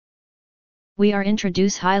we are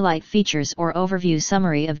introduce highlight features or overview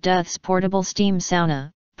summary of Duthss Portable Steam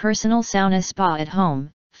Sauna, Personal Sauna Spa at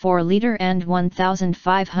Home, 4 liter and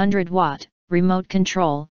 1500 watt, remote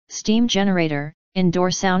control, steam generator, indoor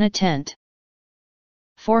sauna tent.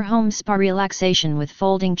 For home spa relaxation with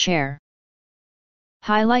folding chair.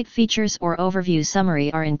 Highlight features or overview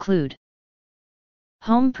summary are include.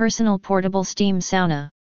 Home Personal Portable Steam Sauna.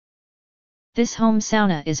 This home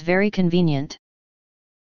sauna is very convenient.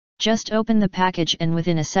 Just open the package and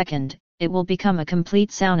within a second, it will become a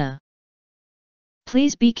complete sauna.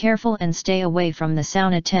 Please be careful and stay away from the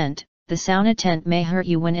sauna tent may hurt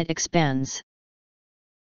you when it expands.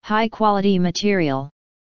 High quality material.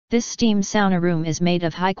 This steam sauna room is made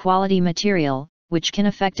of high quality material, which can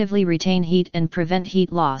effectively retain heat and prevent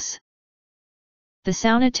heat loss. The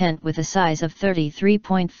sauna tent with a size of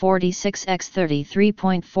 33.46 x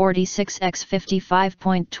 33.46 x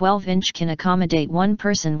 55.12 inch can accommodate one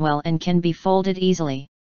person well and can be folded easily.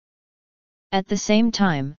 At the same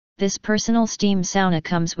time, this personal steam sauna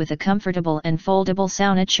comes with a comfortable and foldable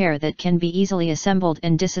sauna chair that can be easily assembled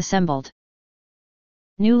and disassembled.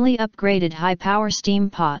 Newly upgraded high-power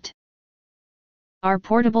steam pot. Our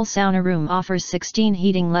portable sauna room offers 16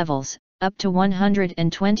 heating levels, up to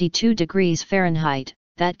 122 degrees Fahrenheit,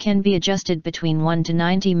 that can be adjusted between 1 to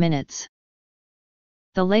 90 minutes.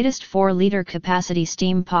 The latest 4-liter capacity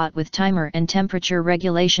steam pot with timer and temperature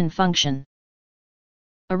regulation function.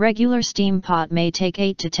 A regular steam pot may take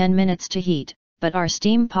 8 to 10 minutes to heat, but our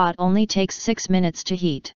steam pot only takes 6 minutes to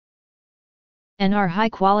heat. And our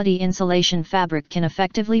high-quality insulation fabric can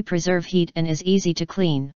effectively preserve heat and is easy to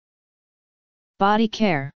clean. Body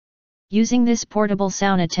care. Using this portable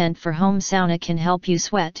sauna tent for home sauna can help you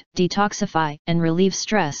sweat, detoxify, and relieve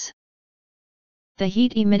stress. The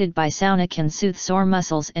heat emitted by sauna can soothe sore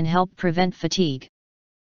muscles and help prevent fatigue.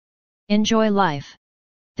 Enjoy life.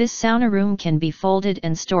 This sauna room can be folded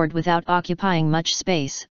and stored without occupying much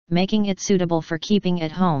space, making it suitable for keeping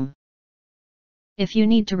at home. If you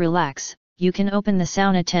need to relax, you can open the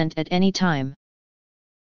sauna tent at any time.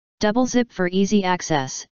 Double zip for easy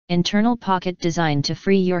access. Internal pocket designed to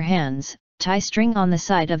free your hands, tie string on the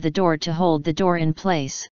side of the door to hold the door in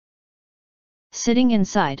place. Sitting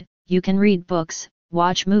inside, you can read books,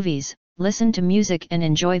 watch movies, listen to music and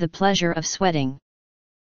enjoy the pleasure of sweating.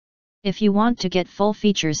 If you want to get full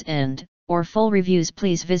features or full reviews,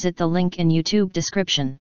 please visit the link in YouTube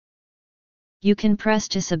description. You can press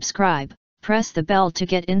to subscribe, press the bell to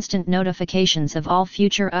get instant notifications of all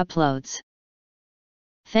future uploads.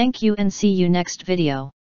 Thank you and see you next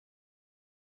video.